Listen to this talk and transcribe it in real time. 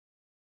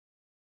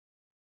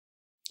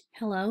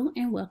Hello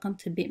and welcome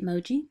to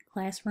Bitmoji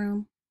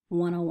Classroom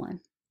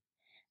 101.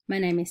 My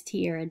name is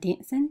Tiara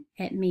Denson,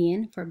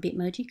 admin for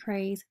Bitmoji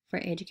Craze for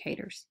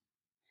educators.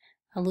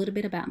 A little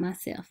bit about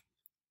myself.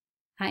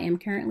 I am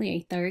currently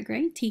a third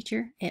grade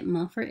teacher at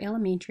Munford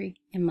Elementary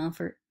in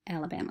Munford,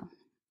 Alabama.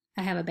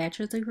 I have a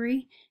bachelor's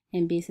degree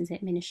in business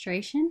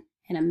administration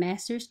and a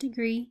master's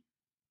degree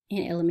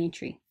in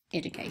elementary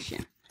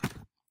education.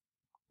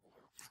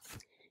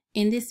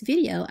 In this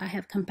video, I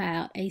have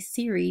compiled a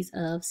series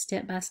of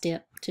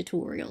step-by-step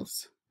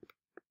tutorials.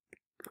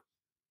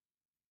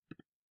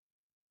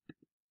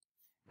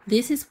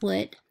 This is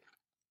what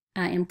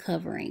I am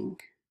covering.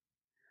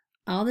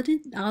 All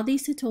these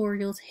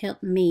tutorials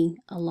help me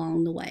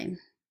along the way.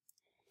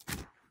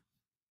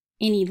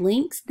 Any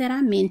links that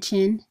I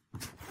mention,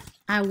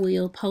 I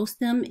will post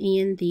them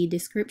in the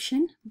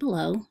description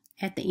below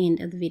at the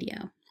end of the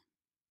video.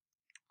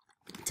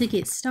 To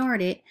get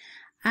started,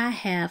 I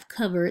have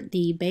covered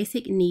the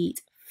basic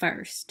needs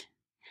first.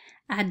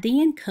 I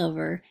then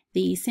cover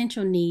the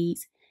essential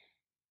needs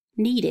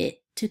needed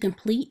to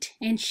complete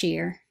and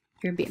share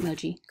your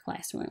Bitmoji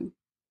Classroom.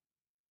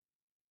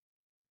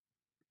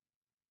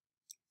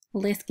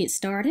 Let's get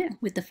started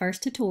with the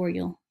first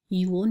tutorial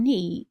you will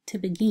need to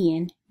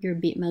begin your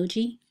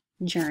Bitmoji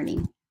journey.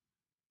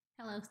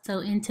 Hello, so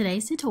in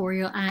today's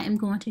tutorial, I am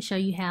going to show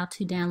you how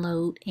to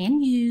download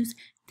and use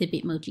the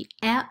Bitmoji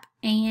app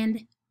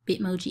and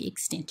Bitmoji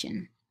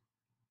extension.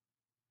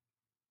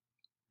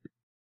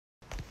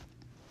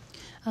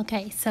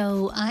 Okay,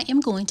 so I am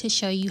going to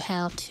show you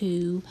how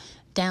to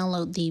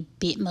download the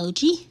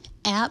Bitmoji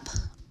app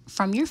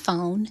from your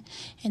phone,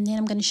 and then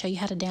I'm going to show you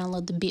how to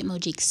download the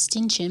Bitmoji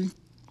extension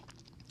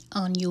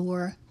on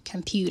your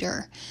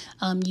computer.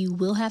 You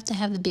will have to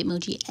have the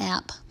Bitmoji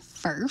app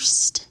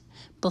first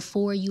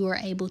before you are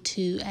able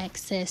to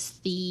access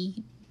the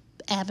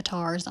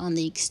avatars on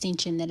the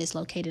extension that is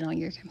located on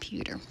your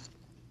computer.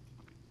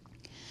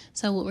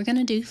 So what we're going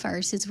to do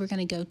first is we're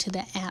going to go to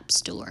the App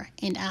Store,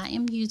 and I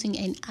am using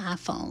an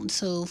iPhone.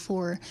 So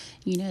for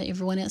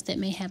everyone else that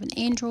may have an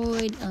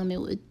Android, it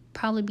would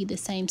probably be the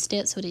same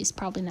steps, but it's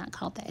probably not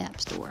called the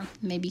App Store.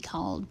 Maybe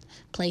called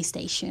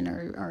PlayStation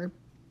or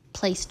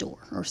Play Store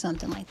or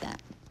something like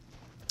that.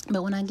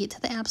 But when I get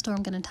to the App Store,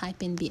 I'm going to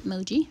type in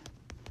Bitmoji.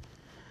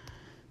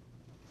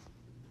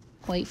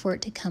 Wait for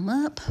it to come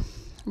up.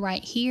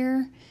 Right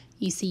here,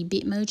 you see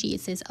Bitmoji.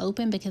 It says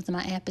open because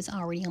my app is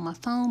already on my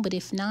phone, but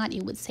if not,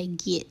 it would say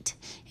get,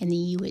 and then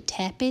you would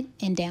tap it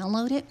and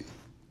download it.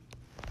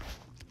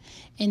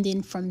 And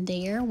then from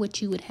there,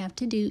 what you would have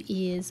to do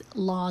is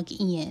log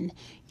in.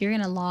 You're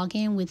going to log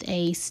in with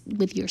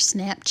your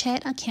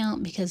Snapchat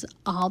account, because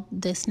all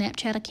the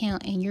Snapchat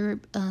account and your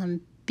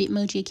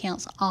Bitmoji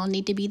accounts all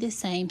need to be the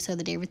same so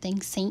that everything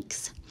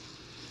syncs.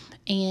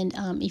 And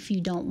if you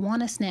don't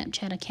want a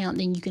Snapchat account,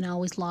 then you can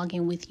always log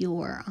in with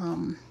your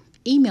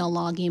email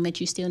login, but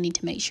you still need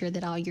to make sure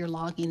that all your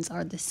logins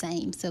are the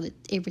same so that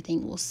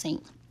everything will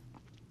sync.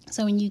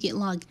 So when you get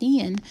logged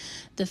in,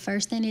 the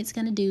first thing it's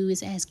going to do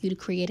is ask you to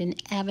create an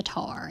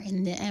avatar,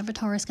 and the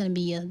avatar is going to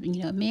be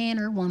a man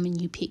or a woman.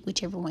 You pick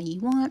whichever one you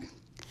want.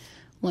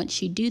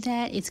 Once you do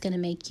that, it's going to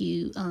make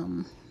you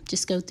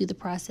just go through the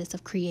process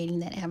of creating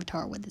that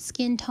avatar with the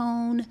skin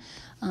tone.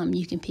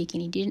 You can pick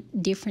any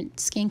different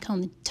skin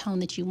tone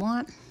that you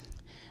want.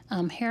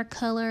 Hair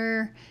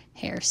color,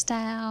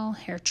 hairstyle,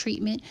 hair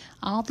treatment,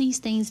 all these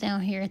things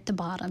down here at the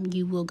bottom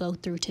you will go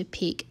through to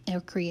pick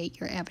or create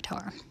your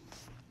avatar.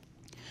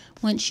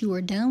 Once you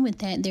are done with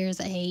that,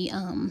 there's a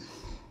on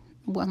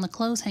the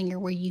clothes hanger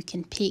where you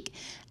can pick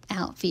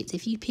outfits.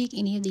 If you pick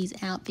any of these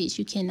outfits,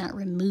 you cannot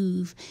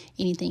remove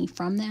anything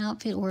from the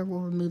outfit, or it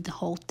will remove the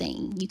whole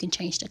thing. You can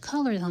change the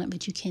colors on it,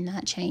 but you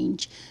cannot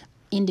change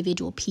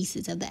individual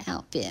pieces of the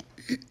outfit.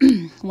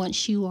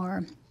 Once you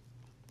are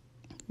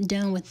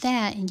done with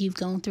that and you've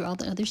gone through all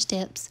the other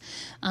steps,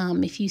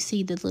 if you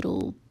see the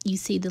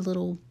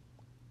little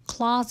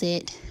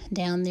closet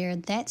down there,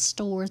 that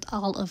stores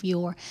all of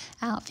your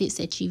outfits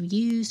that you've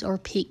used or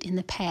picked in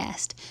the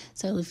past.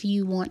 So if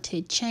you want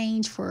to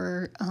change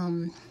for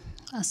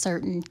a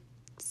certain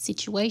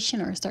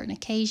situation or a certain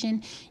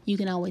occasion, you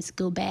can always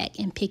go back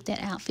and pick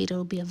that outfit.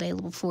 It'll be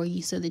available for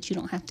you so that you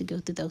don't have to go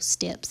through those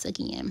steps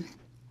again.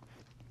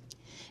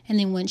 And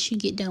then once you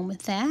get done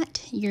with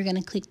that, you're going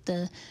to click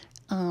the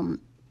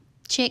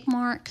check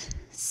mark,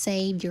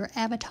 save your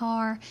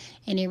avatar,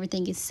 and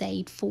everything is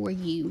saved for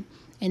you.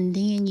 And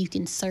then you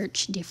can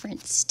search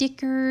different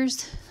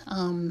stickers,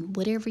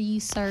 whatever you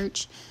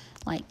search,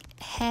 like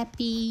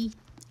happy,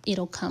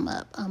 it'll come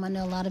up. I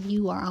know a lot of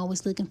you are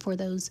always looking for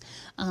those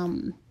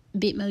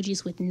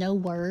Bitmojis with no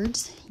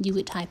words. You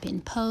would type in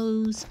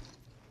pose,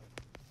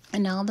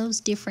 and all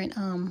those different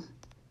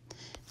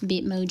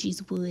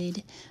Bitmojis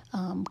would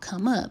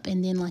come up.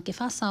 And then, like,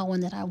 if I saw one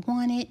that I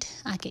wanted,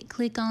 I could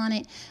click on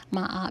it.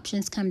 My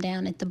options come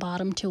down at the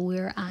bottom to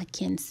where I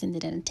can send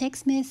it in a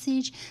text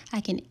message.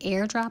 I can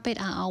airdrop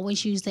it. I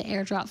always use the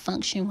airdrop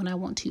function when I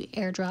want to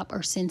airdrop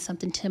or send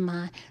something to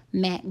my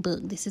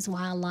MacBook. This is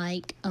why I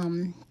like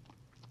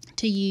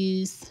to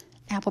use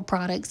Apple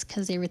products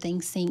because everything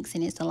syncs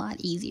and it's a lot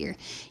easier.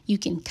 You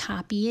can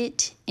copy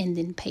it and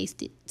then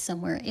paste it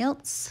somewhere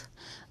else.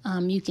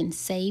 You can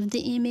save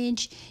the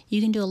image.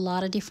 You can do a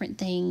lot of different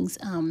things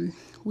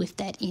with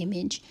that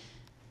image.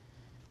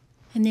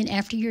 And then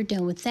after you're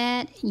done with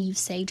that, you've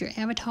saved your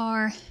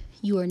avatar,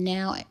 you are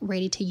now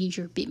ready to use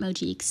your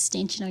Bitmoji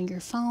extension on your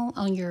phone,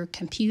 on your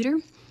computer,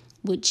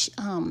 which,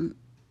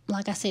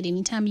 like I said,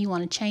 anytime you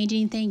want to change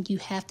anything, you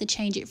have to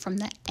change it from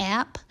the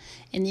app,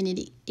 and then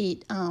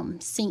it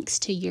syncs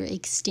to your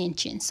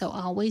extension. So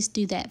always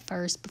do that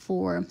first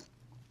before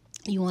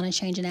you want to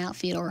change an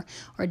outfit or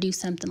do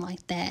something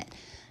like that.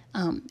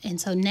 And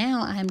so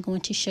now I'm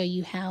going to show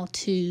you how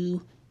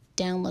to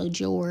download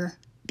your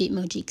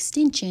Bitmoji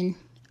extension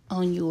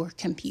on your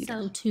computer.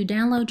 So to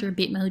download your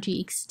Bitmoji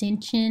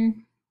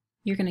extension,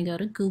 you're going to go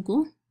to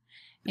Google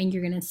and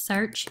you're going to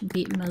search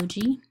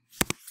Bitmoji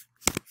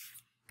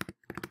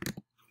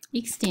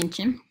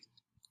extension,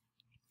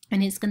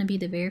 and it's going to be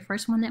the very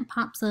first one that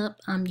pops up.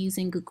 I'm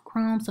using Google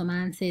Chrome, so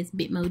mine says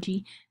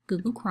Bitmoji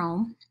Google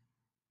Chrome.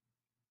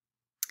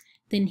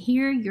 Then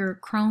here your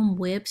Chrome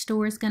web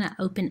store is going to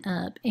open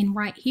up, and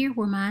right here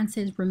where mine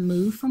says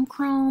remove from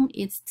Chrome,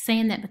 it's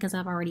saying that because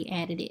I've already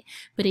added it,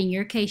 but in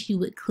your case you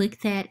would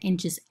click that and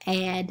just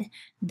add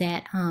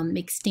that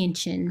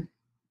extension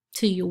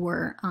to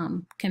your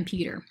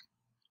computer,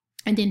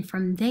 and then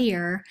from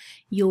there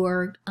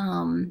your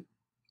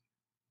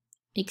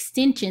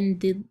extension,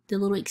 the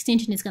little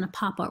extension is going to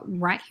pop up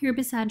right here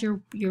beside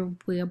your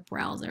web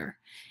browser,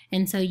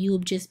 and so you'll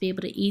just be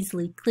able to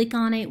easily click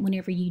on it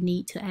whenever you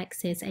need to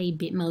access a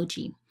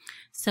Bitmoji.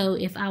 So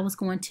if I was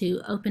going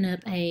to open up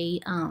a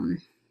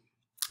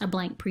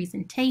blank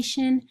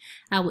presentation,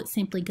 I would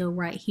simply go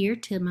right here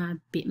to my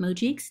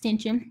Bitmoji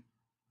extension,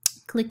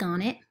 click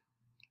on it,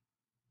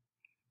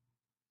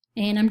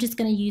 and I'm just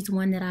going to use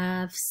one that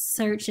I've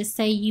searched. Just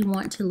say you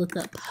want to look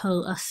up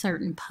a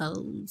certain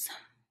pose.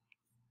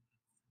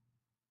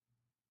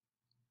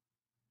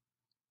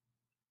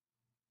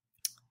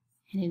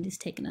 And it is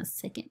taking a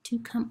second to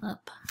come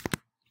up.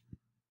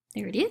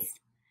 There it is.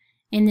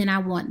 And then I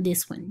want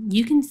this one.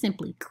 You can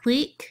simply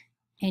click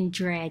and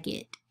drag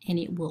it, and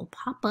it will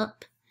pop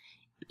up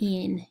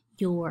in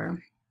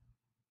your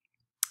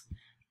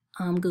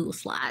Google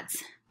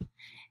Slides.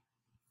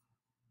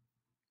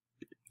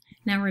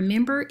 Now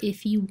remember,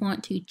 if you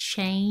want to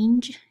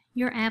change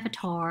your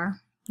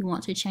avatar, you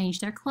want to change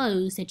their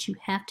clothes, that you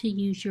have to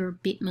use your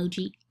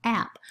Bitmoji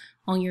app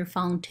on your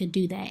phone to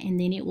do that, and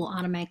then it will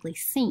automatically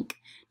sync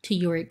to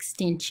your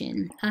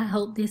extension. I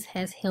hope this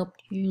has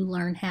helped you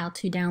learn how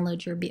to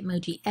download your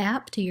Bitmoji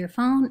app to your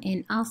phone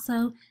and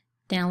also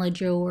download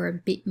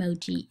your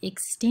Bitmoji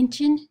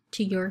extension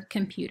to your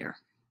computer.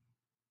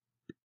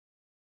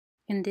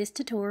 In this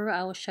tutorial,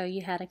 I will show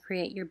you how to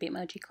create your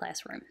Bitmoji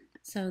Classroom.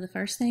 So the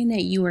first thing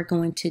that you are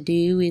going to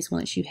do is,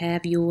 once you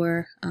have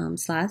your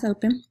slides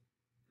open,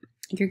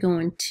 you're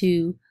going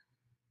to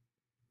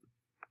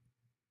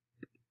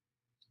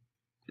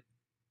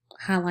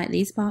highlight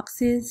these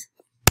boxes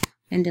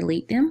and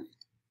delete them.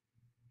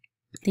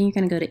 Then you're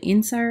going to go to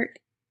Insert,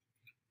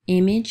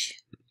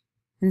 Image,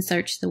 and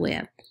search the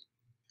web.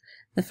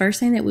 The first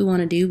thing that we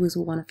want to do is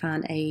we want to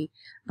find a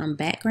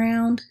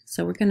background.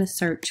 So we're going to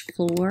search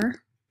floor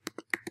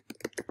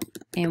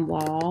and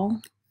wall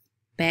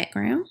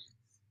background.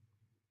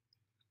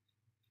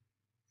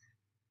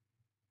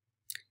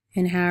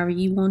 And however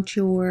you want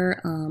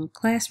your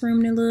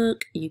classroom to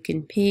look, you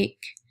can pick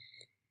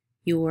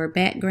your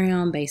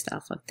background based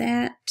off of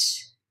that.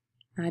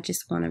 I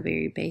just want a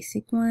very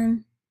basic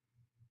one.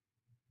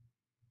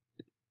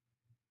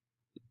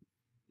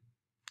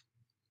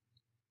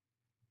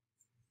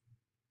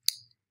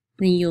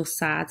 Then you'll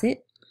size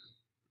it.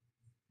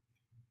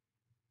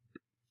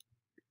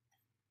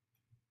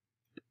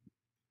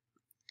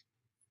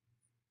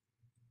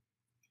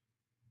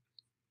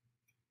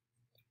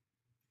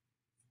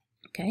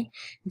 Okay,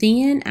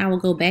 then I will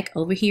go back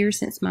over here,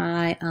 since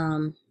my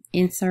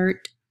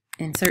insert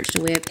and search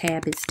the web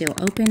tab is still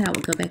open. I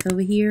will go back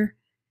over here,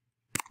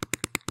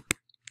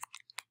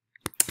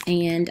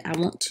 and I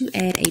want to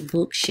add a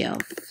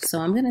bookshelf.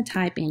 So I'm going to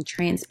type in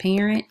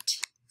transparent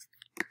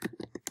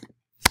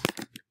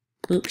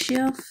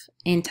bookshelf,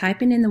 and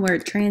typing in the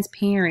word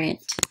transparent,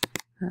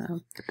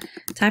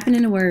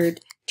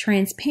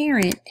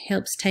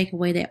 helps take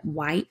away that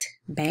white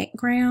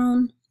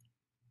background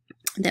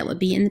that would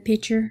be in the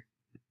picture.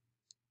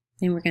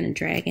 Then we're going to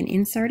drag and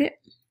insert it,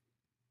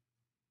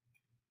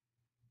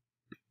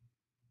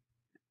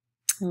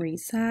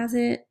 resize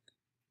it.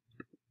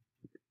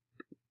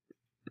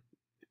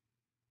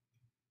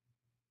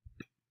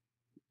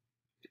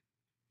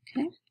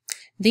 Okay.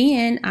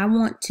 Then I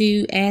want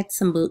to add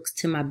some books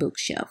to my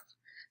bookshelf.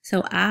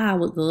 So I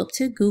would go up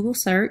to Google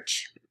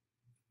search,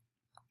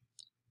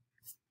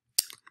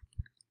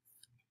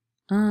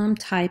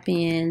 type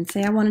in,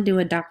 say I want to do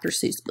a Dr.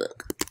 Seuss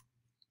book.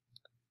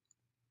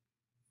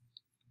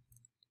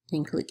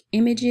 Then click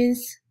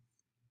images,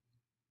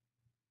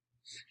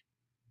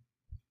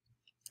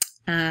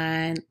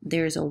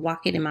 There's a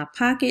walk it in my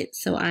pocket,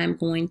 so I'm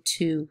going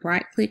to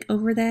right click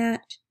over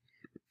that,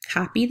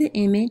 copy the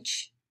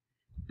image,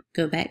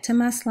 go back to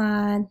my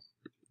slide,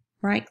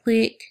 right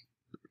click,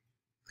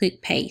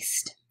 click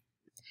paste.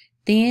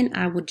 Then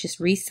I would just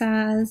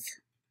resize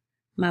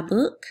my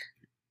book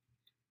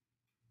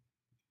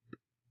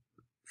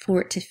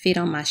for it to fit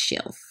on my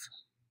shelf.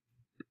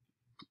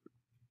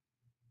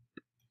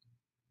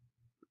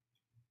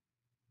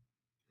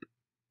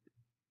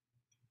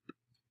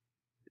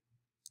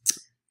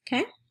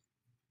 Okay.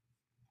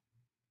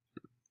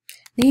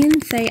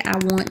 Then say I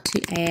want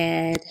to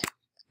add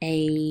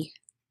a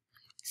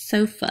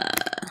sofa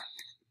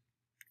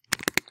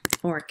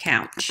or a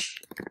couch.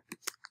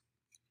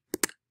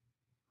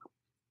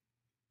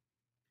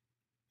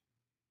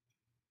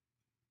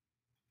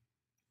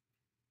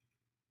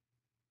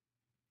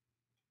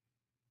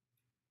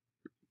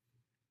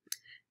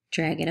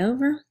 Drag it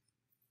over,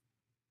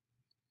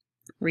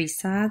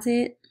 resize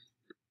it,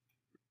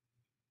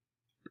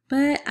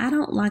 but I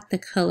don't like the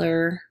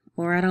color,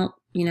 or I don't,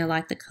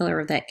 like the color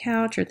of that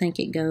couch, or think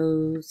it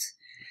goes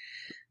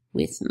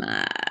with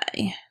my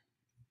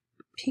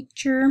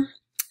picture.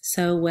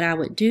 So what I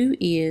would do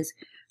is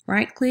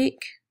right click,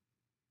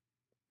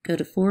 go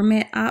to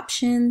format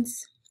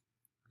options,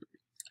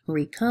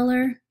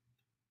 recolor,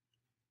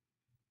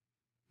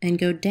 and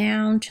go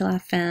down till I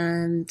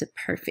find the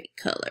perfect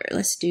color.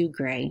 Let's do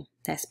gray.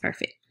 That's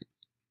perfect.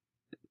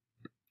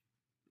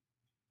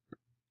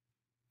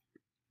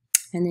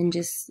 And then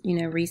just,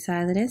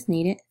 resize it as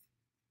needed.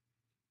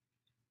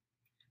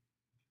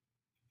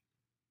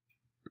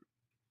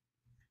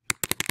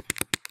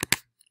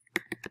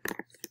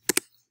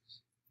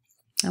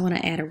 I want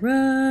to add a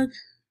rug.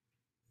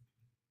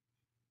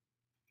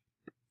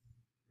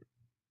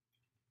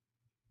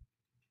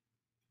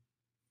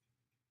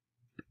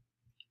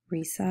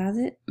 Resize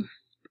it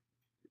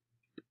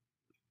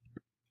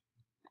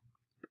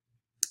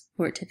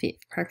for it to fit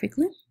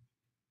perfectly.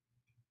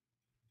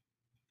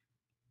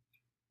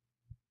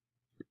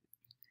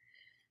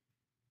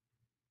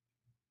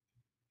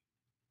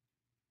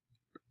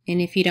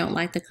 And if you don't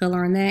like the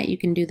color on that, you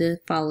can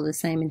follow the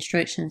same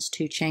instructions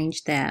to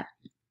change that.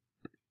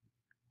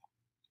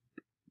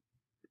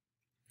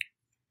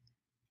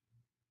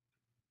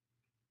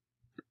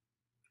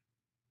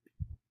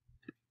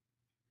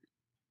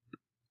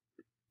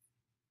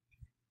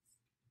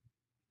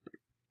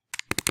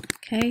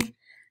 Okay,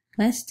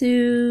 let's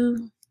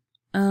do,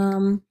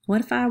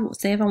 what if I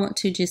want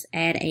to just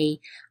add a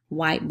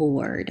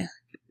whiteboard?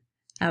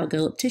 I would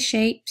go up to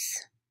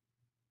shapes,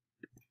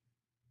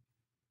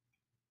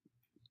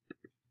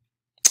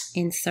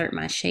 insert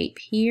my shape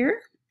here.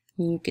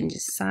 You can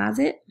just size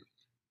it.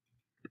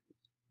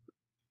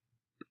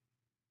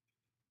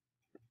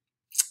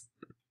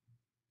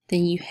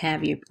 Then you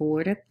have your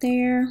board up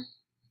there.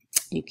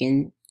 You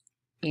can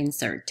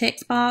insert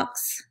text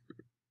box.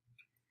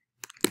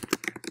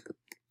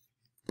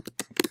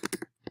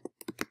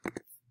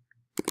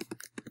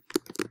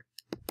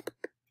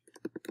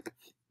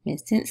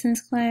 Miss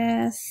Simpson's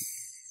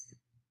class.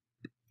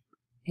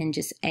 And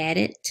just add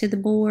it to the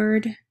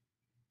board.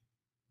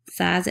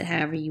 Size it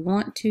however you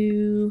want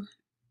to.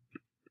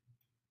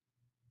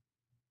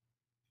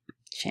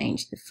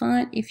 Change the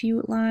font if you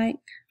would like.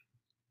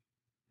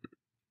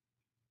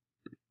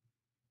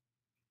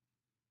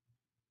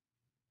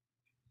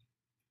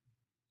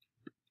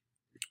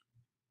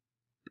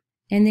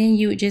 And then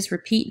you would just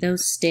repeat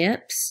those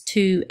steps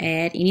to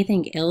add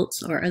anything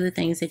else or other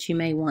things that you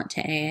may want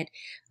to add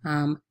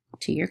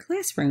to your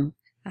classroom.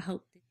 I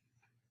hope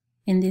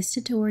in this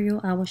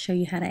tutorial I will show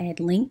you how to add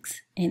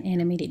links and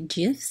animated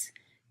GIFs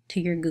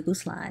to your Google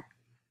slide.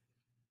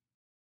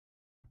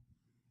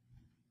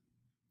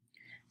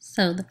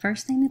 So the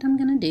first thing that I'm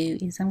going to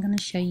do is I'm going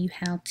to show you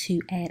how to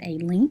add a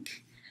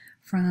link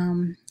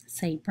from,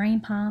 say,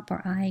 BrainPop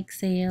or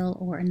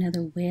iExcel or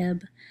another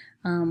web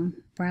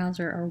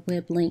browser or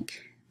web link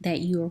that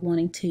you are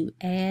wanting to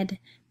add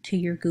to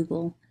your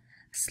Google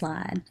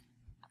slide.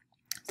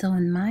 So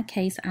in my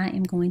case, I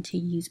am going to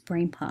use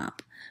BrainPop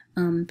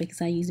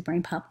because I use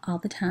BrainPop all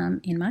the time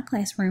in my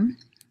classroom.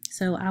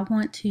 So I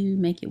want to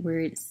make it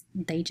where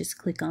they just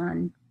click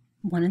on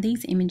one of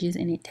these images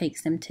and it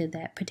takes them to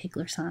that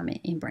particular assignment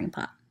in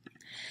BrainPop.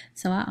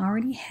 So I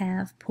already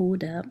have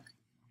pulled up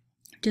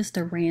just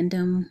a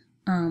random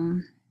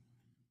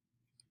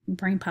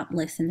BrainPop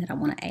lesson that I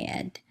want to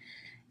add.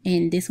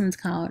 And this one's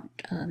called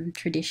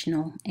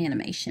traditional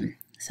animation.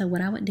 So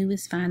what I would do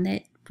is find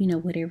that,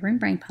 whatever in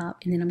BrainPop,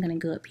 and then I'm going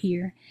to go up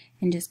here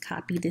and just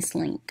copy this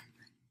link.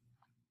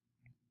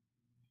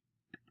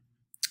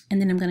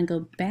 And then I'm going to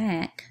go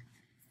back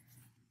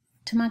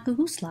to my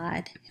Google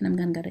slide and I'm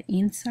going to go to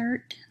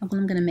insert. I'm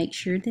going to make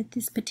sure that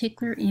this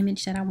particular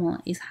image that I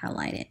want is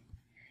highlighted.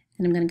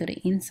 And I'm going to go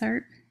to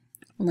insert,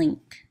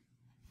 link.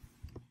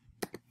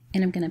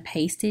 And I'm going to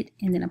paste it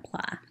and then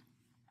apply.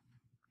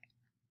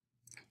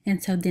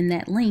 And so then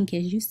that link,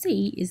 as you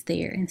see, is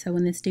there. And so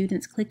when the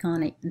students click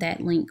on it, that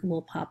link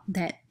will pop,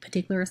 that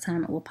particular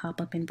assignment will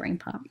pop up in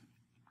BrainPop.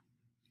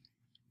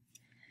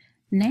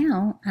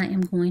 Now I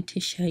am going to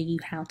show you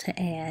how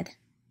to add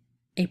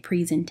a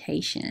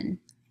presentation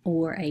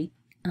or a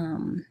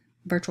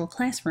virtual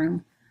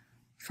classroom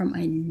from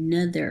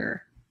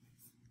another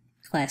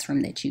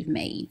classroom that you've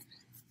made.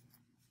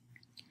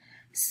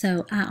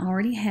 So I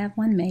already have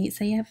one made.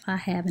 Say if I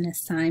have an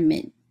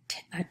assignment,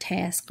 a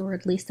task, or a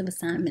list of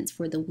assignments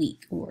for the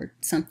week or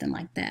something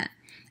like that,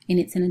 and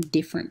it's in a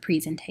different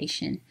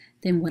presentation,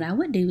 then what I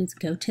would do is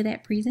go to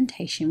that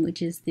presentation,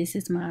 which is, this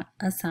is my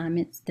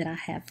assignments that I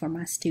have for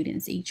my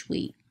students each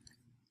week.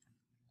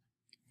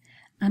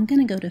 I'm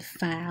going to go to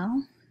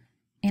File,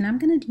 and I'm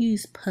going to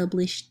use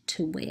Publish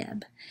to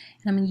Web.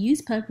 And I'm going to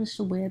use Publish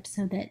to Web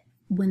so that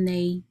when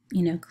they,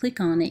 click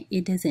on it,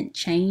 it doesn't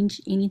change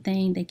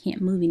anything. They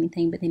can't move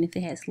anything, but then if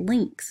it has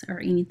links or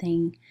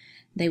anything,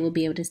 they will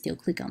be able to still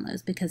click on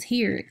those, because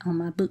here on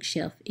my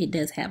bookshelf, it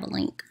does have a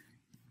link.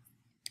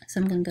 So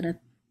I'm going to go to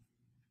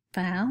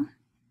File,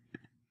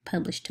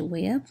 Publish to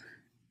Web,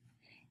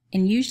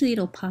 and usually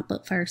it'll pop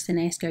up first and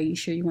ask, are you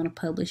sure you want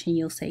to publish? And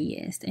you'll say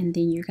yes, and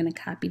then you're going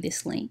to copy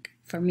this link.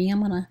 For me,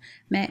 I'm on a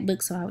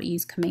MacBook, so I would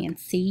use Command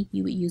C.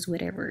 You would use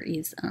whatever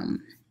is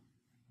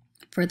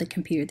for the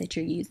computer that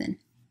you're using.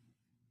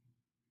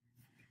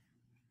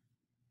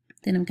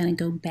 Then I'm going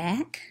to go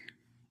back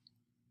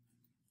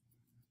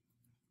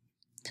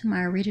to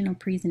my original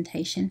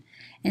presentation,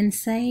 and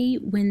say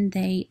when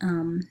they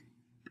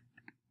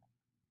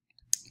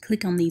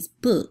click on these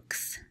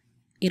books,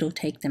 it'll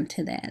take them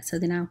to that. So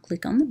then I'll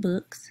click on the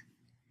books,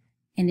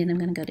 and then I'm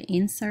going to go to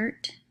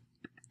Insert,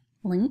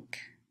 Link.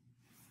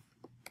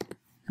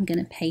 I'm going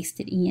to paste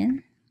it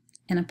in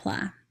and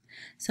apply.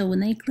 So when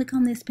they click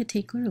on this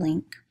particular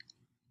link,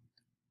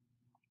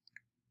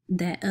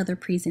 that other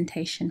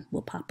presentation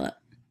will pop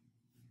up.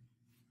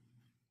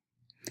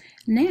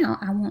 Now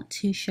I want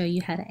to show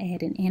you how to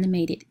add an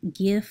animated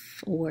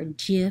GIF or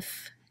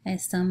GIF,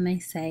 as some may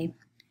say,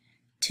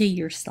 to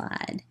your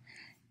slide.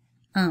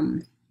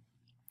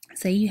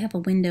 Say you have a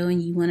window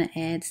and you want to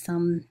add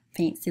some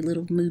fancy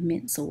little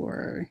movements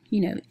or,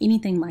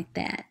 anything like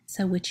that.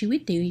 So what you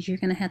would do is you're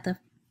going to have to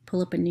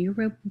pull up a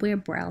new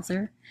web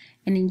browser,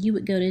 and then you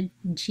would go to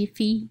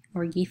Giphy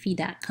or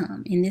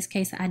Giphy.com. In this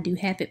case, I do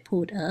have it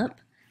pulled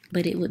up,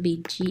 but it would be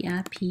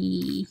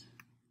GIPHY.com.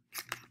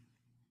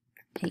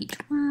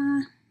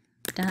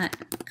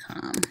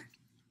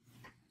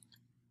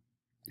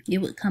 It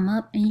would come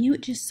up, and you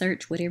would just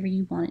search whatever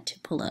you wanted to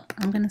pull up.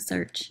 I'm going to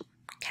search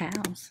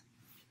cows.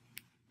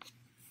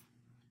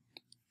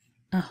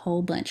 A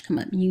whole bunch come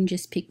up. You can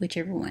just pick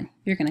whichever one.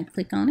 You're going to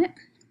click on it.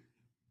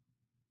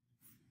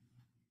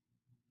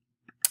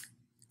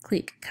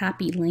 Click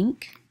Copy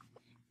Link,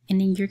 and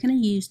then you're going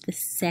to use the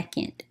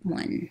second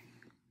one.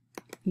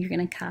 You're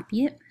going to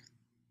copy it.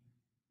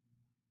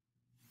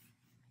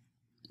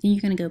 Then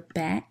you're going to go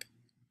back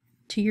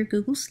to your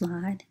Google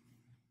slide.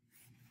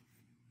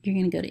 You're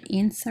going to go to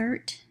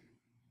Insert,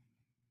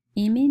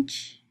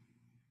 Image,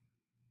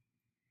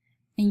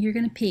 and you're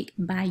going to pick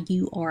by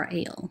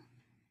URL.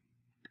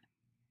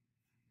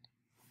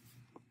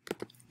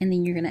 And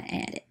then you're going to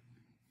add it.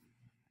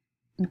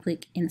 And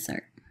click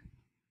Insert.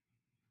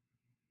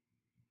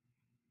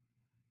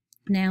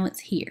 Now it's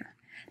here.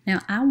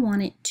 Now I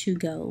want it to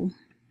go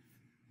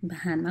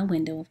behind my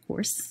window, of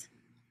course.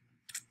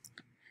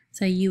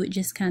 So you would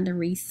just kind of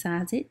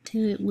resize it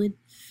till it would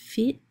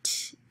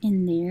fit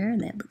in there.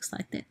 That looks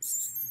like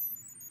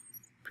that's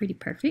pretty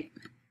perfect.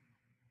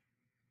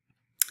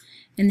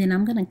 And then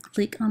I'm going to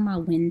click on my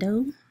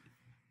window,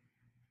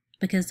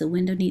 because the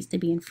window needs to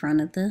be in front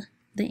of the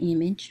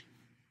image.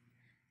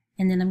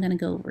 And then I'm going to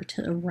go over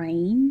to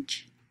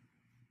Arrange,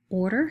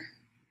 Order,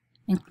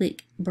 and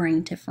click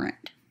Bring to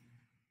Front.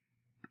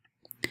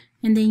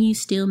 And then you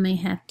still may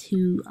have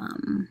to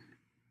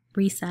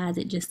resize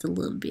it just a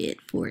little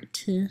bit for it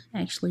to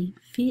actually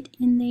fit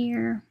in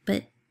there,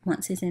 but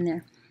once it's in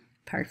there,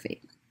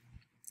 perfect.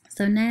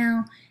 So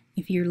now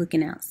if you're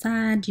looking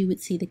outside, you would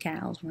see the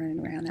cows running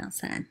around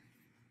outside.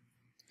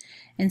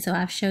 And so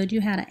I've showed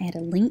you how to add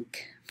a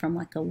link from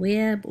like a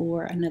web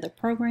or another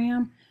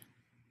program.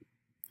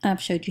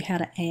 I've showed you how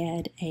to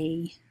add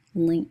a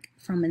link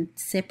from a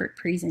separate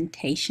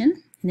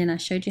presentation, and then I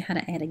showed you how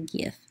to add a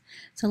GIF.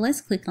 So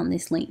let's click on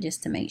this link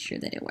just to make sure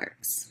that it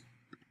works.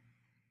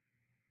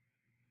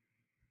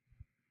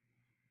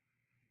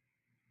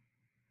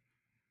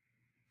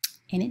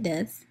 And it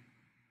does.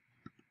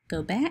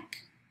 Go back.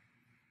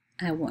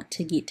 I want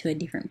to get to a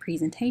different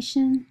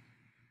presentation.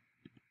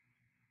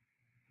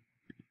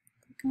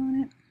 Click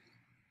on it.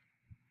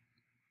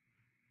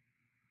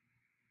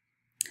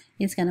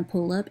 It's going to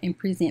pull up in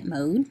present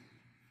mode,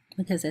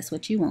 because that's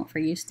what you want for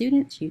your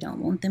students. You don't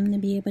want them to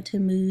be able to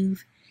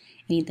move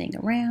anything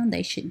around.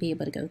 They should be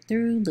able to go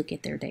through, look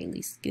at their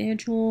daily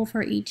schedule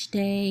for each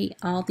day,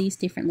 all these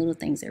different little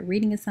things, their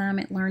reading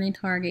assignment, learning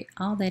target,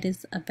 all that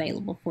is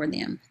available for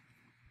them.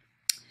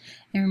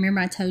 And remember,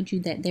 I told you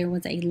that there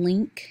was a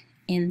link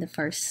in the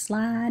first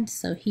slide.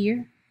 So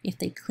here, if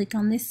they click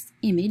on this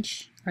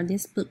image or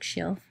this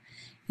bookshelf,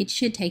 it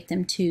should take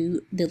them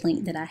to the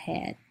link that I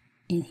had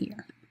in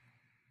here.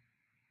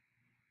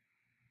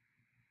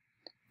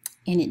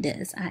 And it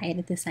does. I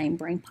added the same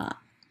brain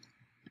pop.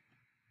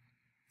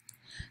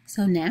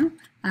 So now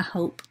I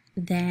hope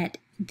that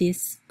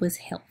this was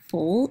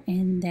helpful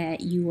and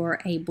that you are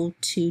able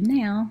to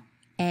now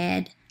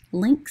add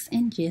links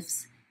and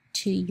GIFs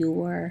to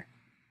your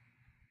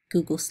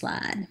Google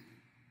slide.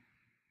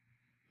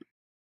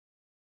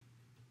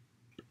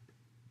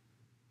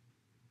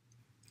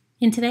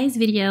 In today's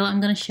video, I'm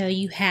going to show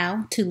you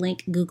how to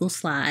link Google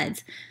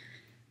Slides.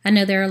 I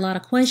know there are a lot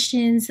of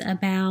questions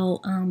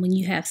about when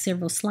you have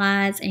several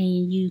slides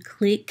and you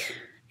click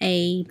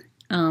a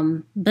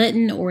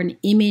button or an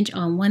image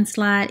on one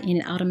slide and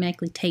it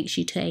automatically takes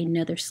you to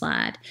another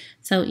slide.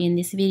 So in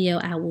this video,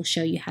 I will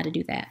show you how to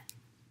do that.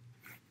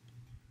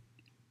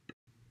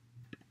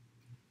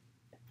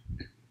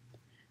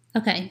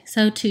 Okay,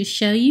 so to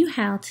show you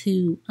how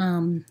to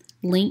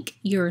link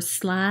your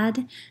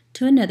slide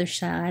to another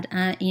slide,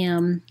 I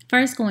am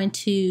first going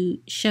to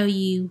show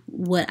you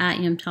what I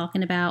am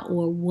talking about,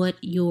 or what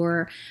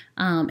your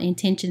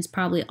intentions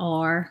probably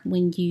are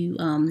when you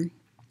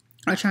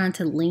are trying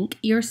to link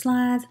your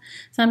slides.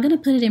 So I'm going to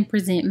put it in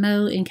present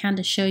mode and kind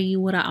of show you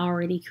what I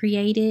already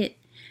created,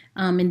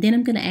 and then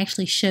I'm going to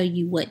actually show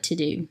you what to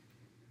do.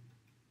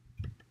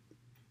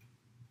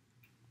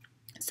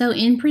 So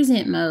in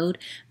present mode,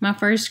 my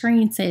first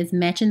screen says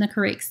matching the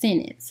correct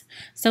sentence.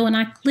 So when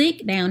I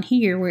click down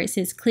here where it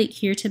says click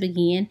here to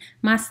begin,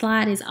 my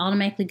slide is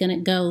automatically going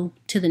to go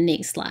to the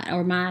next slide,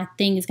 or my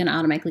thing is going to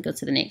automatically go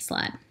to the next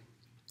slide.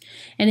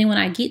 And then when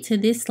I get to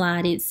this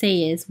slide, it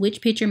says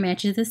which picture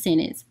matches the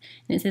sentence.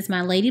 And it says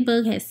my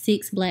ladybug has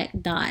 6 black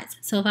dots.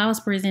 So if I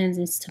was presenting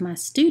this to my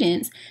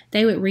students,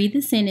 they would read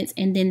the sentence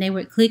and then they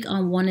would click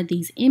on one of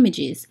these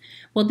images.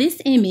 Well,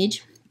 this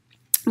image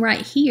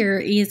right here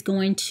is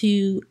going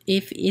to,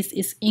 if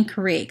it's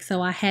incorrect,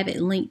 so I have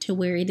it linked to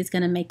where it is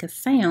going to make a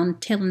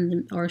sound telling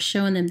them or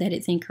showing them that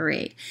it's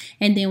incorrect.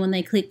 And then when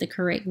they click the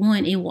correct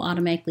one, it will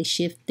automatically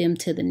shift them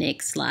to the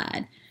next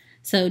slide.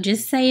 So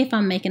just say if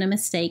I'm making a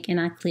mistake and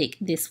I click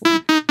this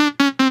one, then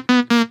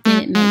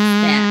it makes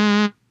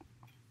that.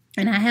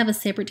 And I have a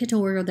separate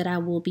tutorial that I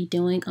will be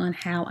doing on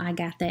how I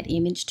got that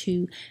image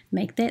to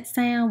make that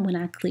sound when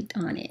I clicked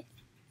on it.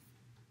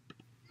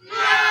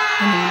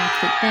 And then when I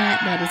click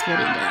that, that is what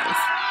it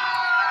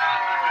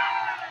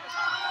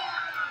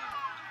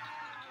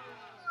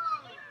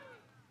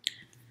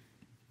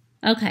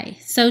does. Okay,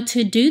 so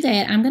to do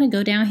that, I'm going to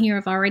go down here.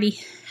 I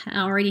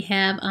already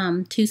have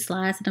 2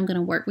 slides that I'm going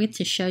to work with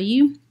to show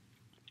you,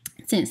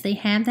 since they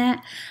have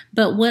that.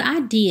 But what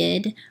I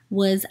did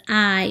was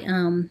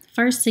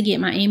first, to get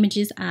my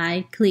images,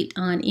 I clicked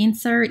on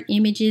insert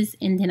images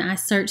and then I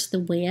searched the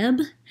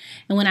web.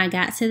 And when I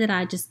got to that,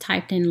 I just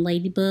typed in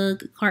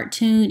ladybug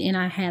cartoon and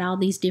I had all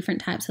these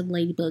different types of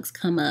ladybugs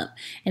come up.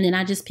 And then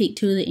I just picked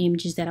 2 of the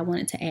images that I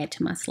wanted to add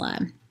to my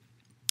slide.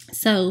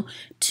 So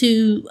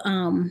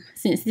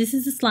since this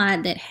is a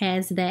slide that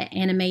has that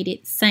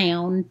animated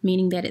sound,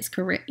 meaning that it's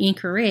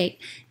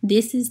incorrect,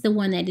 this is the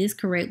one that is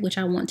correct, which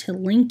I want to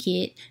link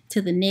it to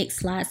the next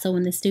slide. So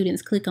when the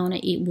students click on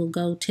it, it will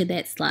go to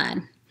that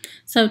slide.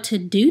 So to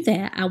do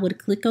that, I would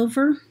click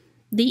over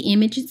the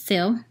image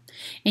itself,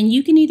 and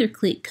you can either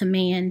click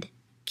Command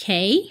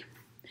K,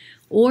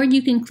 or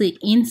you can click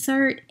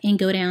Insert and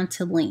go down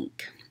to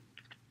Link.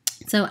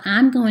 So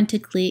I'm going to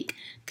click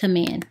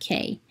Command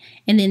K,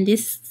 and then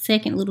this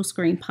second little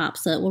screen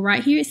pops up. Well,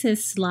 right here it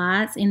says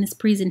slides in this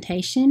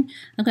presentation.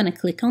 I'm going to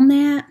click on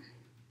that,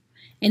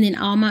 and then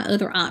all my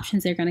other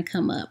options are going to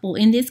come up. Well,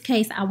 in this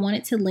case, I want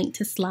it to link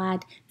to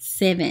slide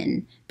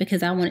 7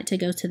 because I want it to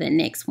go to the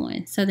next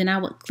one. So then I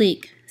would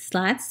click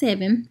slide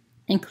 7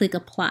 and click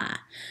apply.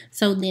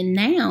 So then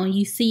now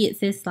you see it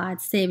says slide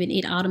 7.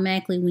 It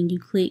automatically, when you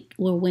click,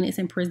 or when it's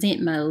in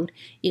present mode,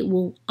 it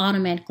will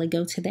automatically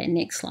go to that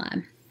next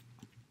slide.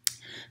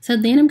 So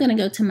then I'm going to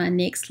go to my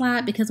next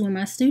slide, because when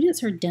my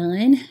students are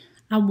done,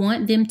 I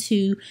want them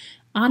to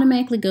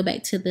automatically go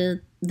back to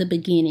the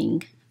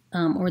beginning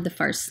or the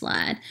first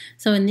slide.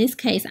 So in this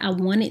case, I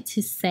want it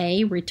to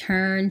say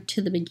return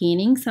to the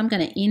beginning. So I'm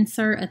going to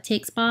insert a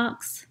text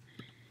box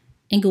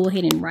and go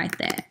ahead and write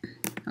that,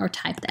 or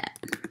type that.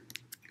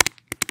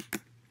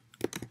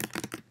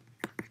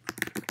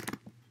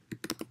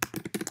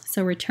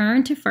 So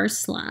return to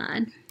first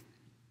slide.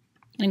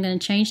 I'm going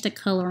to change the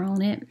color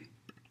on it.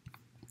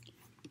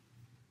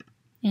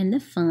 And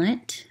the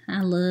font, I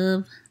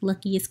love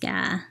Luckiest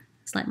Guy.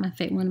 It's like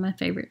one of my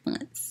favorite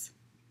fonts.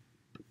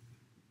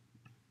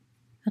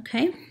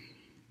 Okay.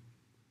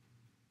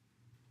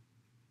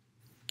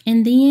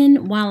 And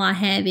then while I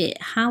have it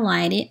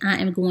highlighted, I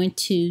am going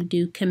to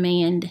do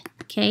Command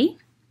K.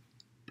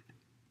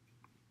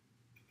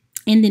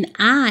 And then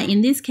I,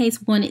 in this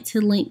case, want it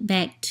to link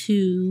back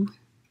to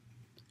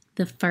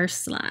the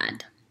first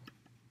slide.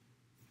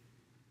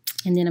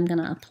 And then I'm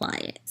going to apply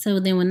it. So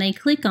then when they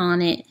click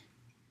on it,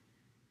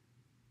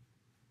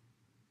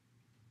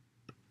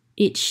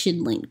 it should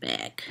link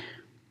back.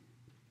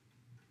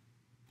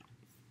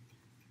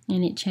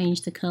 And it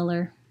changed the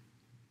color,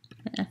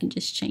 but I can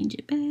just change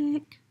it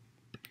back.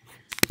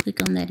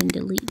 Click on that and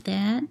delete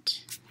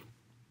that.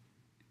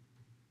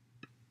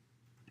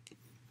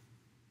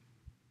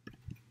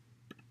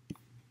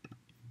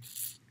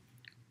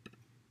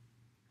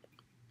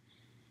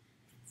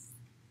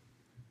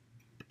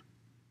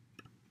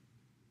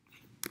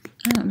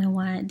 I don't know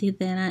why it did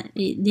that.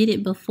 It did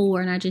it before,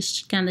 and I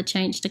just kind of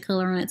changed the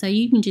color on it. So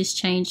you can just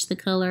change the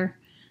color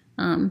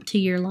to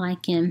your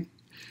liking.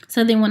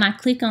 So then when I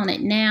click on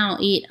it now,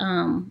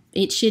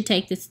 it should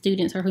take the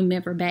students or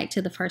whomever back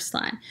to the first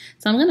slide.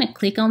 So I'm going to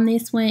click on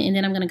this one, and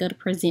then I'm going to go to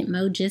present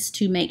mode just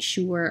to make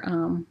sure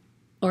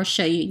or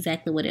show you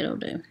exactly what it'll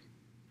do.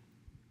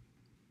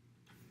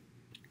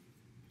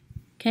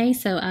 Okay,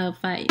 so if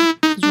I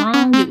was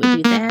wrong, it would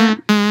do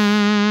that.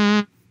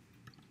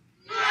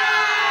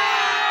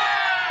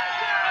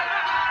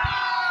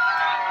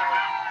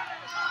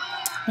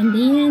 And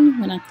then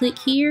when I click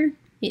here,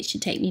 it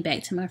should take me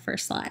back to my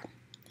first slide.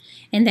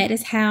 And that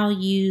is how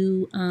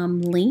you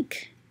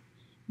link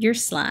your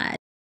slide.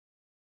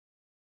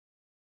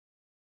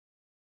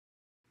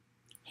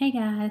 Hey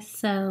guys,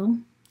 so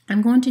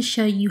I'm going to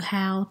show you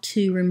how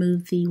to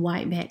remove the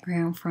white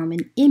background from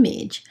an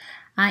image.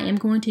 I am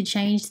going to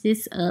change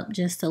this up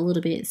just a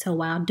little bit, so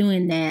while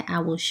doing that, I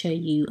will show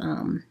you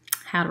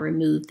how to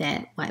remove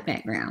that white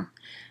background.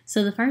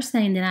 So the first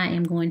thing that I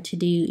am going to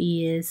do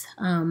is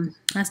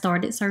I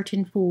started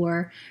searching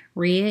for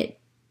red.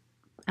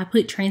 I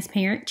put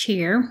transparent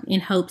chair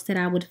in hopes that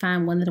I would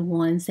find one of the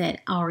ones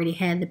that already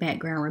had the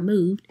background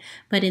removed,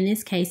 but in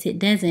this case it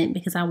doesn't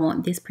because I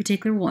want this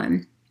particular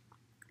one.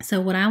 So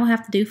what I will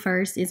have to do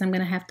first is I'm going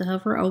to have to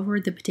hover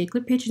over the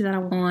particular picture that I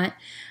want.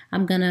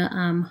 I'm going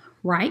to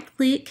right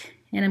click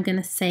and I'm going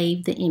to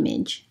save the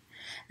image.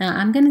 Now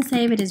I'm going to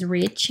save it as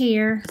red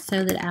chair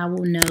so that I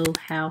will know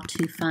how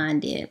to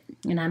find it,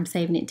 and I'm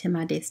saving it to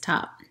my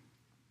desktop.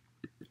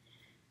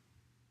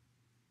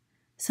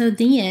 So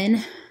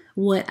then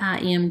what I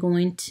am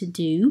going to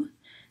do,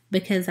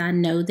 because I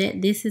know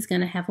that this is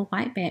going to have a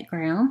white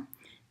background,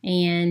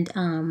 and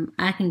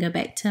I can go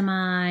back to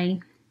my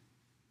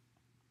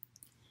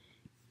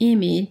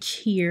image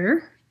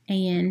here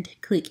and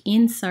click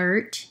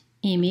insert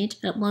image,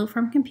 upload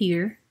from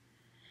computer,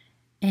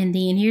 and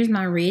then here's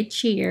my red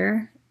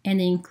chair, and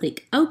then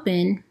click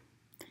open,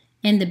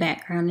 and the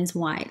background is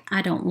white.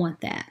 I don't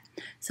want that.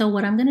 So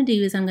what I'm going to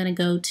do is I'm going to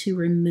go to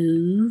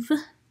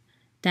remove.bg,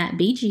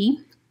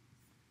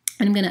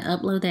 and I'm going to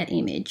upload that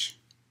image,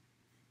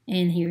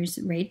 and here's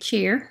red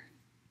chair.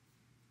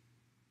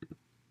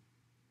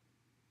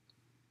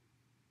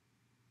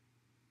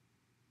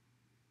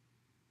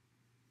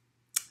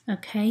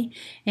 Okay,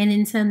 and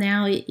then so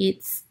now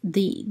it's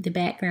the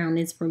background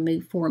is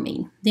removed for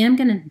me. Then I'm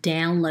going to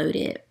download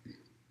it.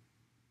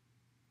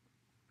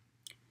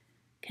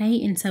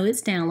 Okay, and so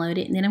it's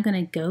downloaded, and then I'm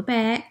going to go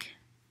back,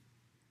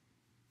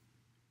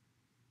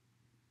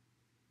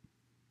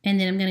 and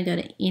then I'm going to go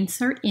to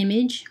insert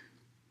image,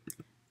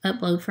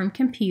 upload from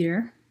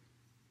computer,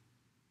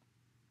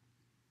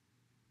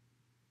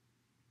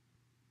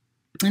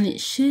 and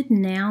it should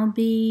now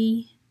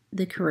be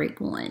the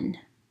correct one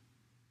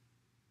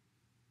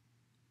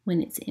when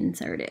it's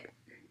inserted.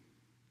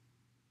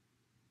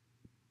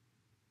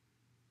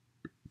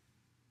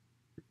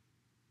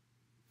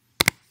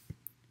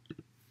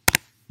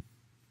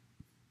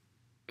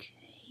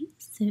 Okay,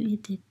 so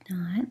it did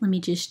not. Let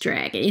me just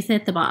drag it. It's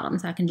at the bottom,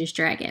 so I can just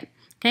drag it.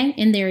 Okay,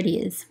 and there it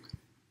is.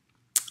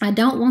 I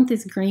don't want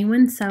this green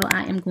one, so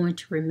I am going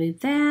to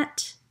remove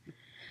that.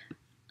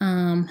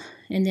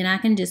 And then I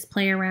can just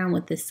play around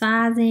with the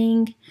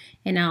sizing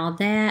and all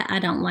that. I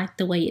don't like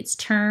the way it's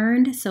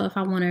turned, so if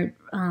I want to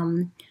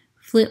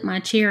flip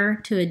my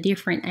chair to a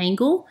different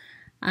angle,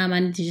 I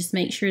need to just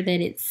make sure that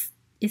it's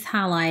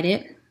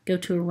highlighted. Go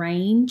to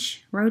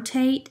arrange,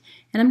 rotate,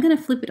 and I'm going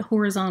to flip it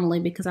horizontally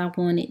because I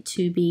want it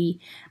to be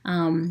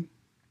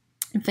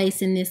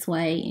facing this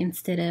way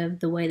instead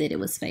of the way that it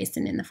was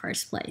facing in the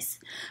first place.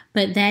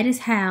 But that is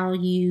how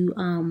you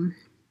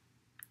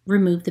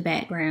remove the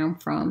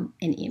background from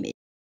an image.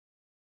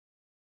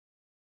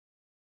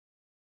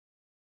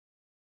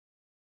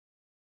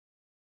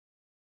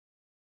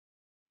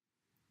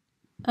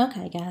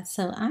 Okay guys,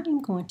 so I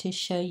am going to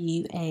show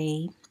you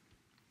a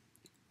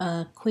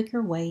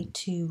quicker way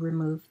to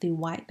remove the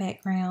white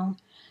background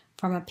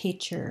from a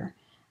picture.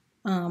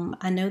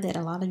 I know that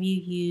a lot of you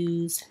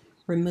use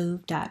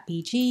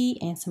remove.bg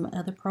and some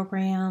other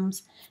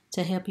programs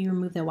to help you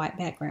remove the white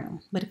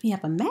background. But if you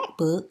have a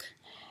MacBook,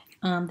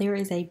 there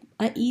is a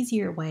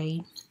easier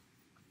way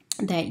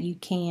that you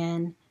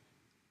can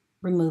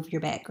remove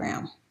your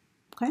background.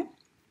 Okay,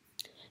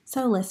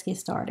 so let's get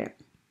started.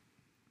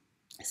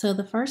 So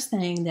the first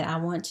thing that I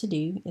want to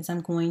do is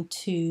I'm going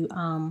to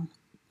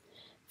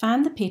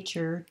find the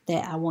picture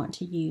that I want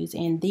to use,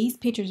 and these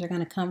pictures are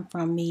going to come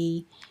from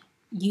me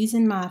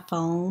using my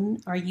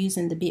phone or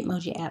using the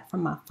Bitmoji app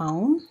from my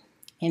phone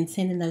and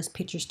sending those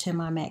pictures to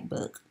my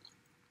MacBook.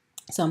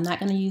 So I'm not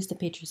going to use the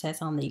pictures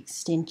that's on the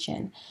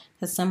extension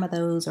because some of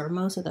those or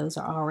most of those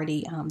are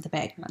already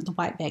the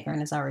white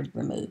background is already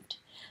removed.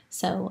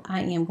 So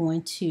I am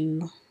going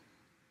to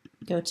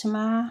go to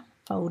my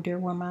folder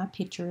where my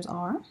pictures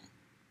are,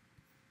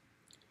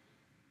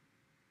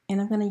 and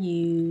I'm going to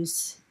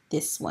use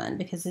this one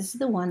because this is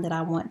the one that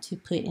I want to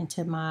put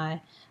into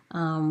my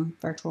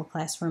virtual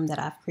classroom that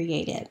I've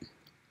created.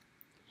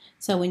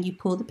 So when you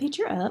pull the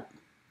picture up,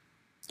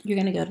 you're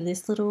going to go to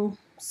this little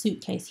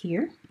suitcase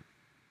here.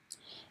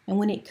 And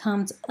when it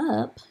comes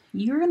up,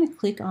 you're going to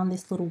click on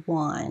this little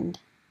wand.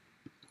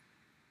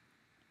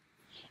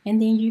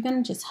 And then you're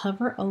going to just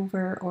hover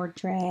over or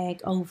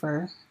drag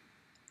over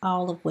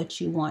all of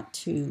what you want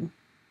to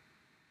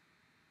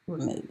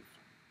remove.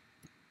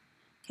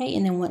 Okay,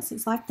 and then once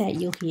it's like that,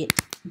 you'll hit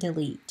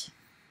delete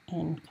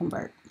and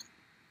convert.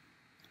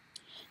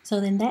 So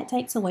then that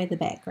takes away the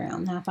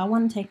background. Now if I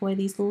want to take away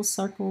these little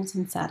circles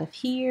inside of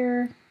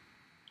here,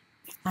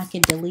 I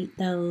can delete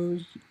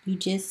those. You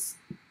just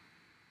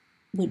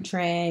would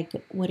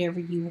drag whatever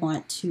you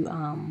want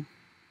to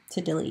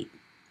delete.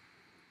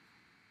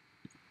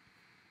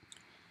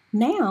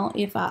 Now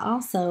if I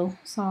also,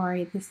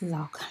 sorry, this is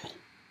all coming,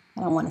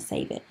 I don't want to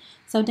save it.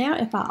 So now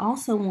if I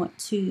also want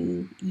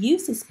to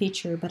use this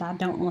picture, but I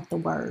don't want the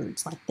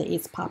words, like the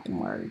it's popping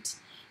words,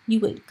 you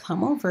would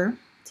come over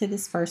to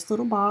this first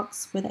little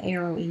box where the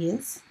arrow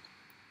is,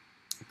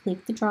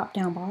 click the drop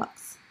down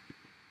box,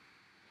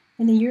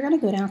 and then you're going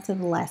to go down to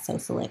the lasso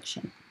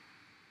selection.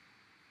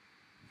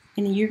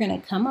 And then you're going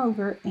to come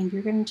over and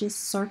you're going to just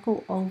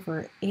circle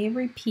over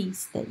every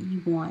piece that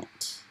you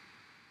want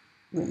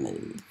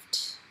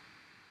removed.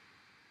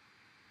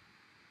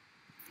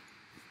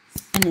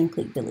 And then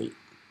click delete.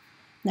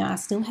 Now I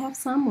still have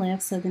some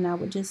left, so then I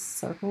would just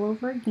circle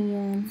over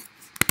again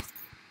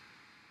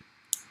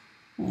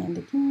and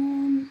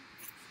again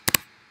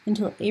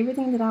until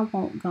everything that I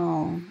want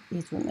gone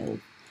is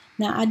removed.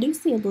 Now I do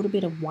see a little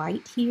bit of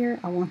white here.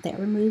 I want that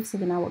removed, so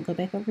then I would go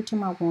back over to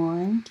my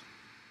wand,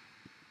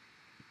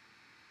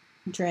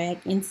 drag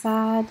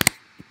inside,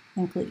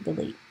 and click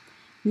delete.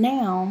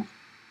 Now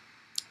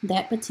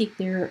that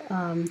particular,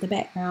 the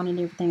background and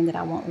everything that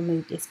I want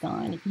removed is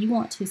gone. If you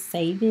want to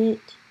save it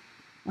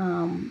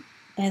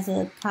as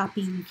a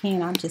copy, you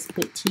can. I'll just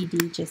put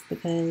TD just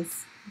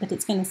because, but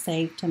it's going to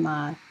save to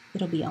my,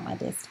 it'll be on my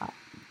desktop.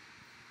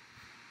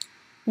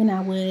 Then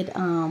I would,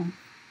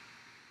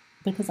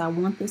 because I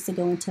want this to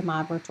go into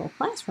my virtual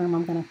classroom,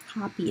 I'm going to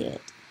copy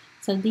it.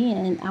 So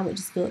then I would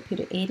just go up here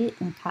to edit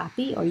and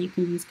copy, or you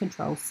can use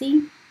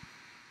Control-C.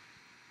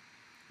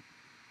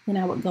 Then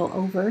I would go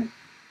over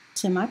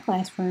to my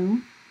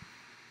classroom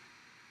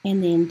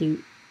and then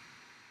do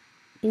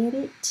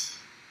edit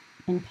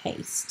and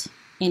paste,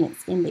 and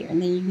it's in there.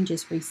 And then you can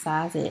just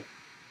resize it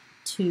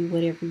to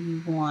whatever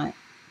you want,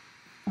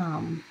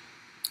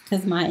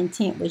 because my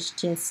intent was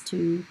just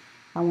to,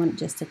 I wanted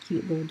just a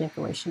cute little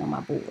decoration on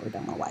my board,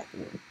 on my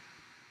whiteboard.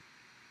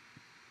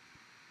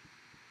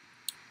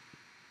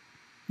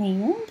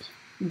 And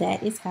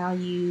that is how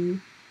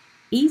you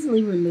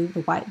easily remove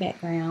the white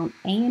background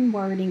and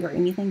wording or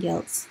anything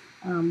else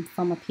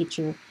from a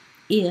picture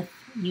if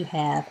you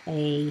have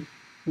a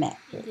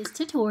MacBook. In this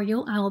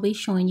tutorial, I will be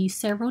showing you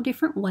several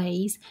different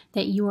ways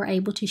that you are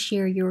able to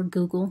share your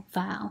Google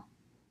file.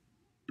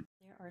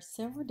 There are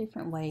several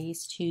different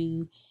ways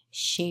to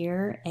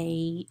share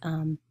a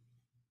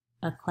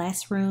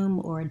classroom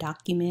or a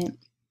document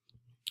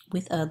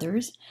with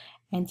others,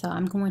 and so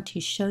I'm going to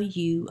show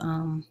you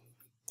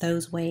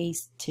those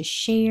ways to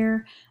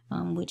share,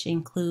 which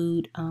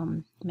include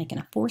making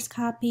a forced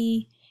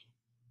copy,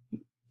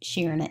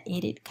 sharing an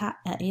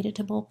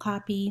editable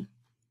copy,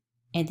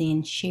 and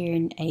then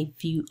sharing a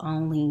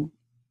view-only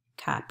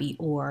copy,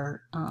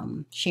 or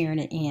sharing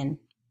it in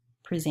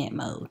present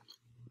mode.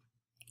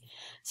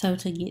 So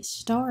to get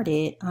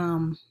started,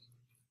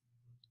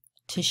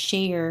 to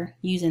share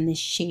using the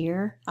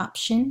share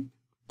option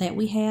that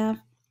we have,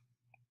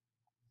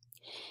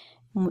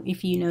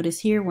 if you notice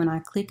here, when I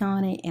click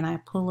on it and I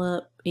pull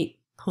up, it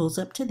pulls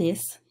up to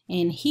this,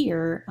 and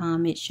here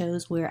it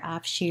shows where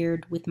I've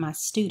shared with my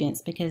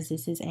students, because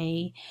this is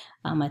a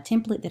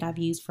template that I've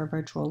used for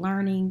virtual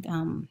learning,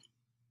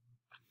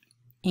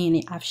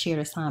 and I've shared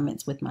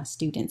assignments with my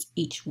students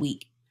each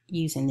week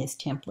using this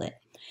template.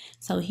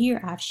 So here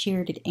I've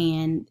shared it,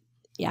 and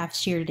I've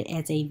shared it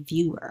as a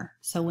viewer.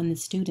 So when the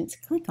students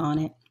click on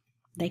it,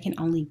 they can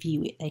only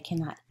view it. They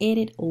cannot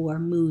edit or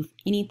move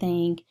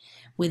anything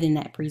within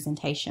that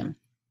presentation.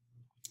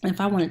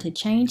 If I wanted to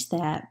change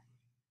that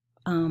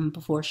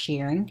before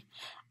sharing,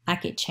 I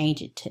could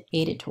change it to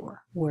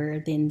editor,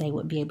 where then they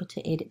would be able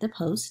to edit the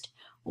post,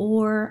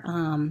 or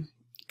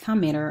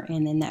commenter,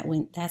 and then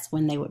that's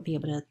when they would be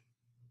able to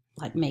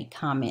like make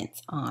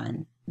comments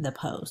on the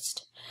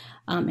post.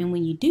 And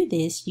when you do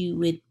this, you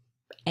would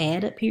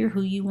add up here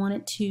who you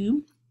wanted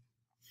to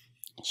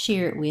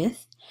share it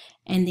with,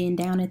 and then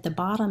down at the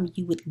bottom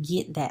you would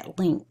get that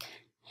link.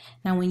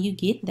 Now when you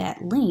get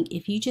that link,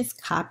 if you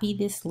just copy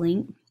this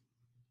link,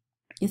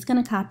 it's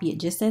going to copy it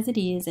just as it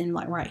is, and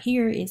like right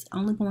here, it's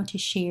only going to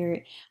share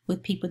it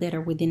with people that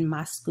are within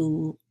my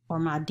school or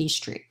my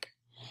district.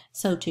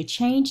 So to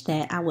change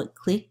that, I would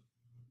click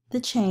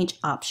the change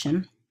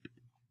option,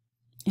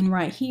 and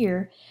right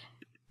here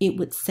it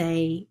would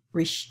say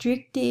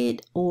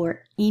restricted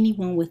or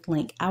anyone with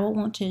link. I would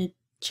want to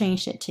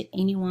change that to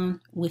anyone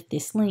with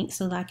this link,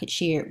 so that I could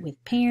share it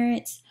with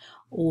parents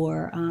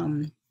or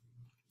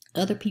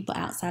other people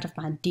outside of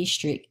my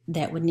district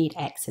that would need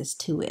access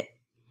to it.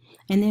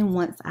 And then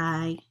once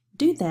I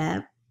do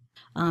that,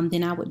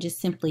 then I would just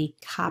simply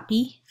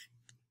copy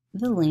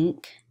the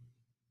link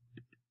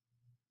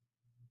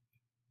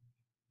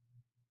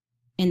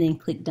and then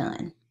click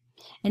done.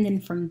 And then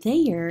from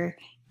there,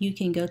 you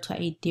can go to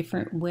a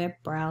different web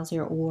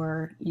browser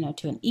or,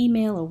 to an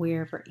email or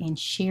wherever and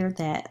share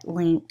that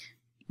link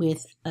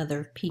with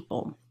other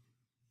people.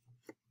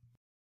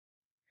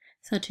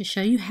 So to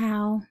show you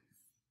how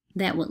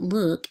that would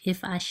look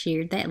if I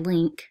shared that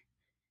link,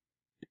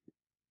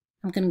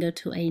 I'm going to go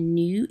to a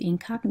new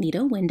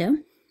incognito window.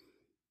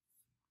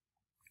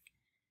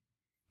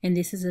 And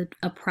this is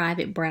a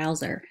private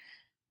browser.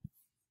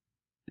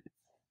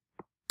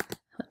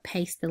 I'll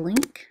paste the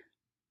link.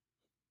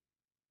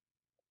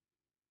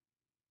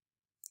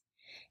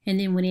 And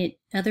then when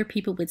other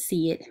people would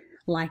see it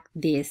like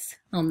this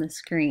on the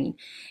screen,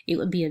 it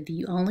would be a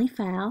view-only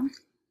file,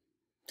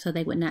 so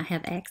they would not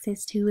have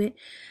access to it,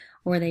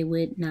 or they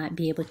would not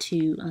be able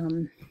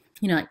to,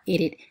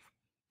 edit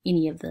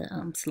any of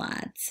the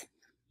slides.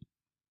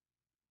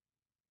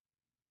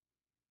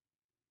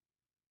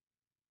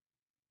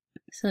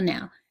 So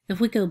now,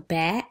 if we go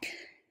back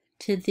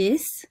to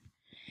this,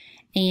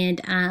 and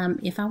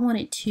if I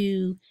wanted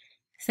to,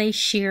 say,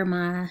 share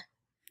my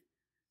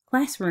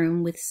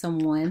classroom with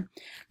someone,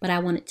 but I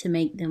wanted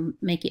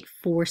to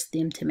force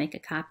them to make a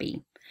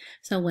copy.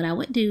 So what I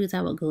would do is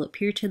I would go up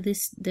here to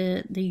the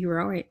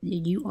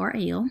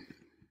URL,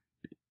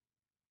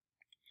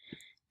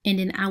 and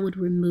then I would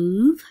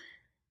remove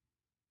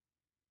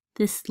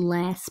this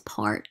last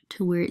part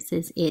to where it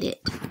says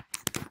edit,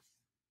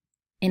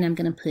 and I'm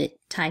going to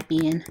type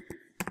in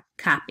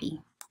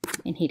copy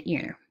and hit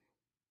enter.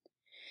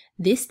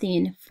 This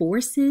then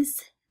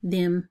forces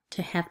them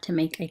to have to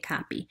make a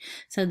copy.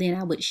 So then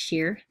I would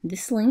share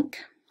this link,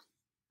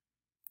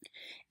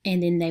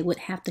 and then they would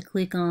have to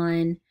click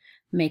on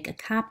make a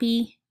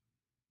copy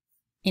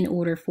in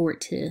order for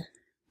it to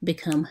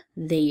become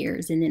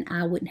theirs, and then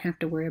I wouldn't have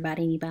to worry about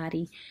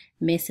anybody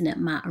messing up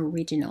my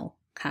original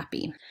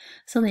copy.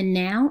 So then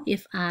now,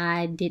 if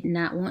I did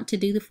not want to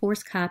do the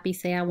forced copy,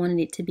 say I wanted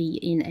it to be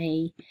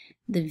in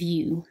the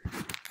view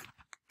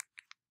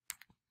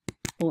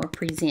or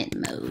present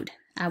mode,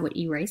 I would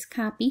erase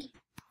copy.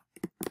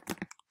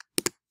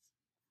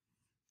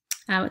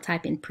 I would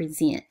type in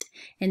present,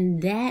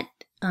 and that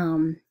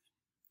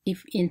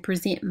if in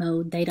present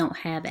mode they don't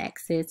have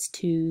access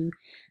to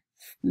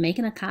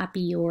making a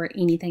copy or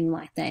anything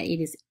like that. It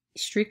is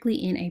strictly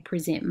in a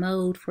present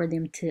mode for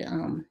them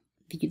to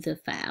view the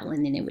file,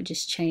 and then it would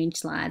just change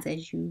slides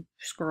as you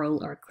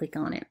scroll or click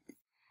on it.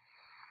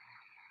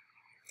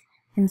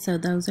 And so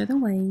those are the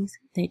ways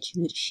that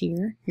you would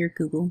share your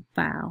Google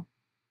file.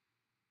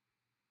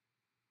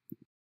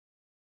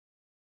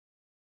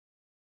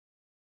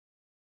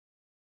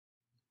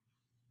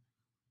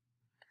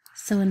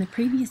 So in the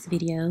previous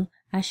video,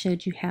 I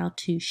showed you how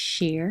to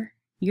share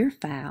your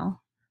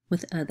file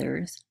with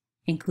others,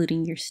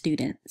 including your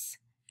students.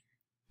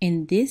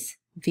 In this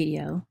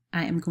video,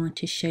 I am going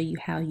to show you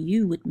how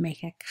you would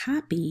make a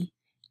copy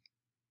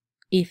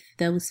if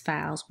those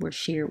files were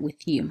shared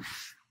with you.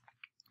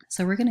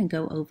 So we're going to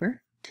go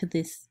over to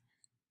this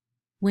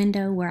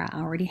window where I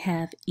already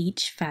have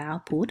each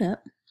file pulled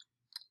up.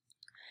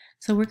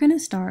 So we're going to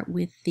start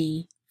with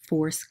the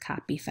force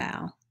copy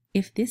file.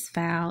 If this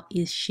file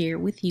is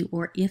shared with you,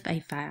 or if a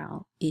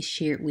file is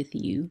shared with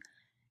you,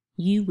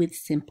 you would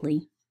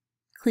simply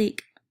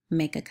click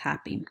make a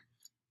copy.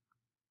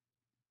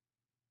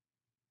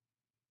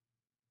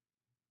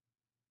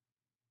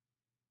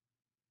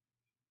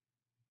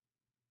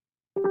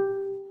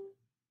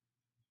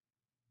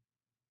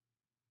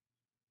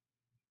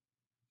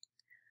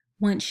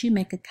 Once you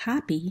make a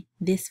copy,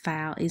 this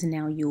file is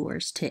now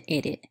yours to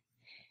edit.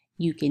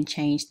 You can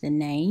change the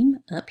name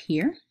up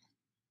here,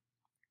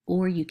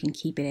 or you can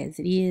keep it as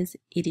it is.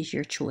 It is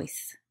your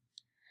choice.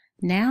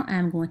 Now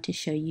I'm going to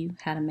show you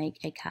how to make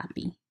a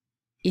copy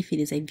if it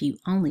is a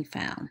view-only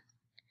file.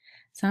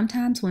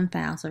 Sometimes when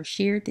files are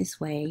shared this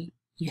way,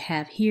 you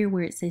have here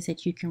where it says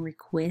that you can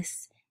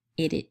request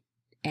edit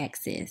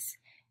access.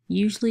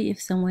 Usually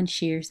if someone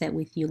shares that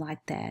with you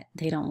like that,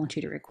 they don't want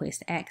you to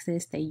request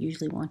access. They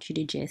usually want you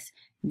to just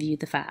view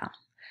the file.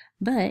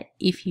 But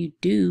if you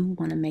do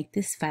want to make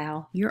this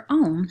file your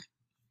own,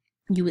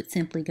 you would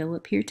simply go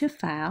up here to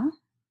File,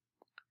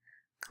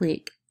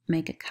 click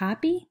Make a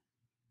Copy,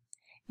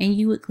 and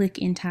you would click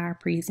Entire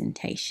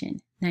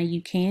Presentation. Now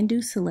you can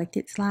do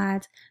selected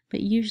slides, but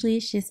usually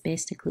it's just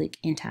best to click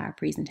Entire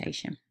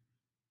Presentation.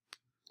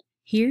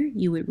 Here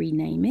you would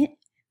rename it,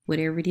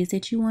 whatever it is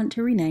that you want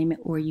to rename it,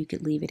 or you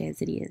could leave it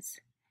as it is.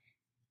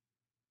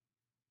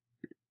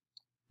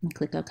 And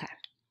click OK.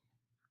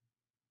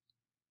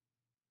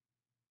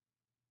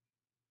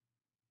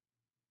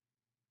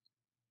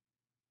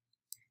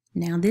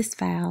 Now this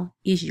file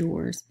is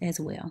yours as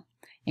well,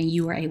 and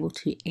you are able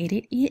to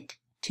edit it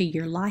to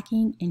your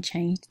liking and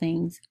change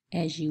things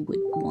as you would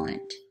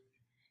want.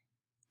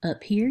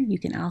 Up here you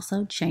can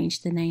also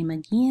change the name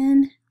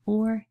again,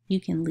 or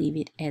you can leave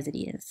it as it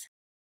is.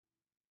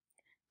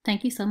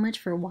 Thank you so much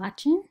for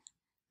watching.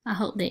 I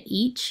hope that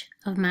each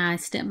of my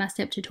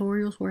step-by-step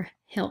tutorials were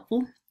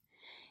helpful.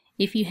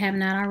 If you have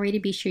not already,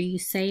 be sure you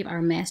save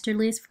our master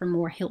list for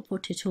more helpful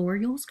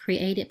tutorials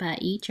created by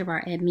each of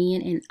our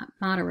admin and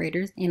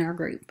moderators in our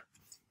group.